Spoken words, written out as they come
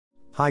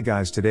Hi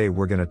guys, today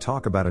we're going to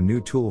talk about a new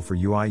tool for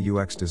UI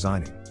UX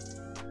designing.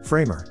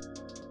 Framer.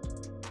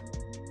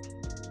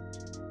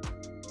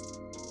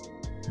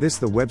 This is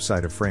the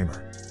website of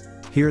Framer.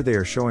 Here they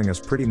are showing us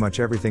pretty much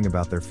everything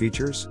about their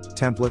features,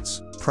 templates,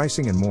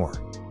 pricing and more.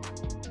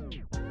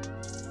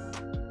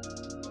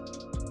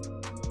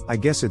 I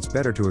guess it's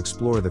better to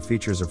explore the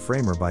features of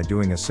Framer by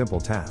doing a simple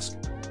task.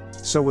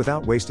 So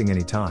without wasting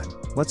any time,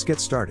 let's get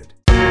started.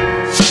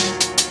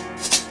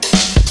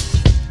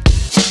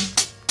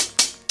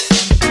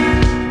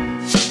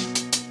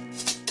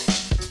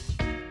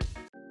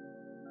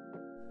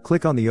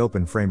 Click on the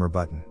Open Framer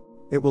button.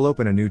 It will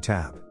open a new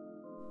tab.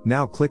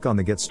 Now click on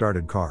the Get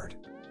Started card.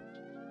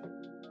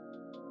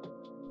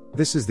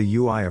 This is the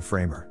UI of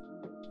Framer.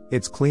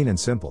 It's clean and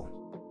simple.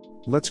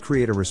 Let's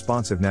create a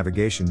responsive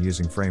navigation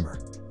using Framer.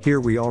 Here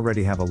we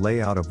already have a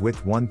layout of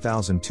width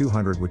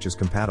 1200 which is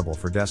compatible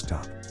for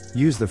desktop.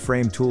 Use the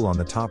Frame tool on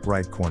the top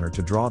right corner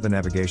to draw the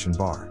navigation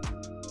bar.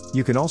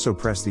 You can also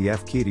press the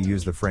F key to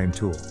use the Frame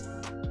tool.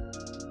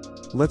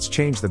 Let's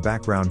change the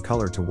background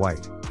color to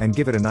white, and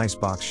give it a nice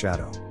box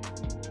shadow.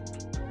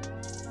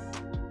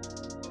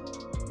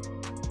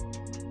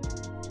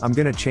 I'm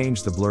gonna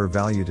change the blur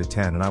value to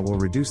 10 and I will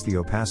reduce the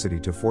opacity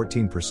to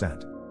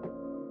 14%.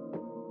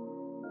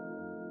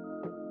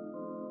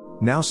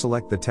 Now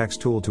select the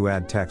text tool to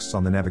add texts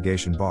on the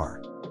navigation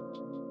bar.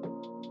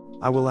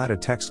 I will add a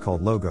text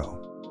called logo.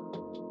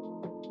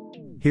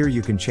 Here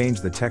you can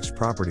change the text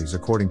properties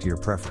according to your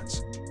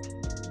preference.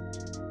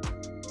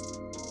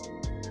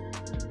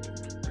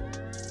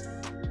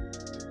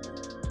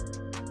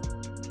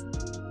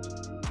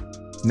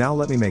 Now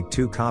let me make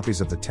 2 copies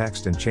of the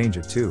text and change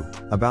it to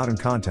About and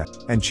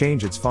Contact, and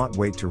change its font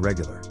weight to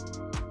regular.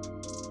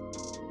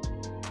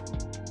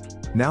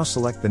 Now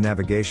select the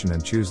navigation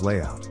and choose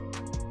Layout.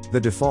 The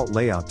default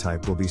layout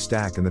type will be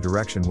stack and the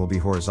direction will be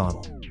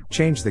horizontal.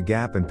 Change the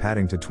gap and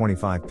padding to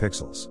 25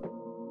 pixels.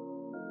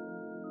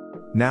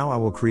 Now I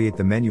will create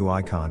the menu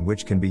icon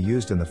which can be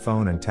used in the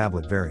phone and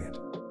tablet variant.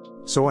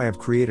 So I have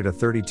created a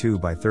 32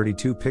 by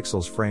 32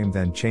 pixels frame,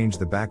 then change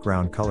the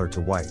background color to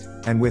white,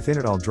 and within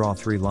it I'll draw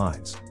 3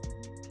 lines.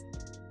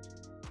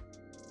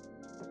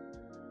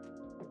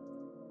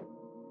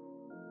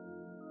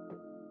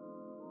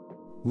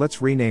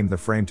 Let's rename the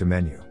frame to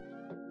menu.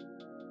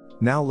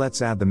 Now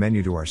let's add the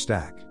menu to our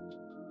stack.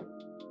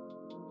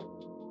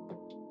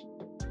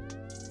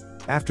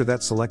 After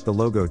that select the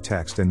logo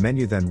text and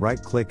menu, then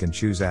right click and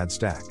choose Add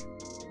Stack.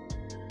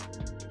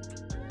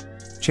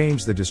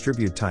 Change the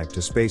distribute type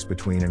to space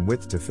between and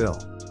width to fill.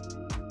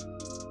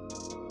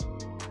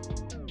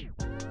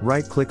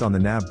 Right click on the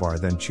navbar,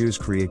 then choose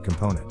Create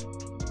Component.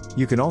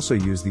 You can also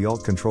use the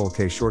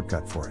Alt-Control-K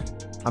shortcut for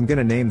it. I'm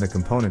gonna name the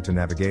component to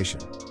Navigation.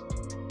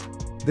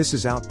 This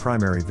is Out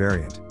Primary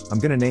Variant. I'm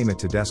gonna name it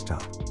to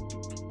Desktop.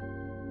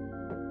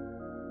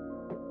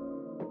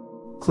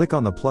 Click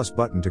on the plus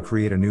button to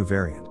create a new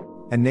variant,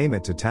 and name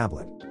it to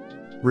Tablet.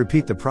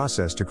 Repeat the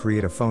process to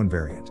create a phone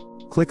variant.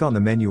 Click on the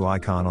menu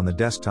icon on the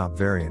desktop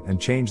variant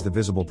and change the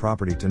visible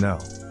property to No.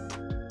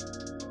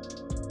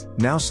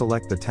 Now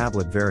select the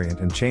tablet variant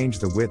and change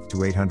the width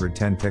to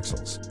 810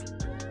 pixels.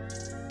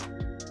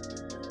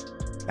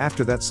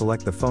 After that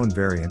select the phone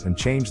variant and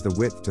change the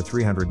width to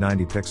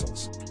 390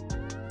 pixels.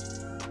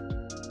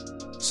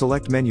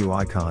 Select menu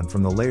icon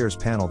from the layers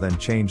panel, then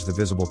change the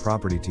visible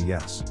property to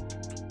Yes.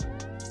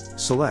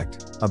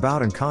 Select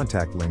About and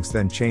Contact Links,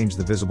 then change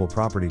the visible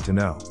property to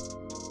No.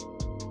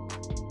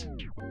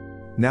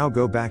 Now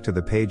go back to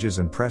the pages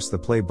and press the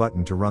play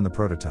button to run the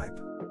prototype.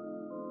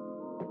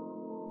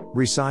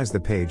 Resize the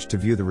page to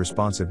view the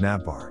responsive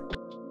navbar.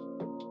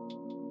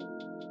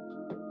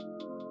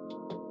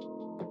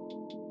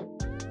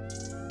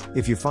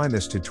 If you find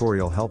this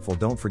tutorial helpful,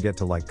 don't forget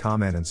to like,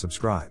 comment and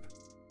subscribe.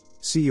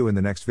 See you in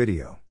the next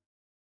video.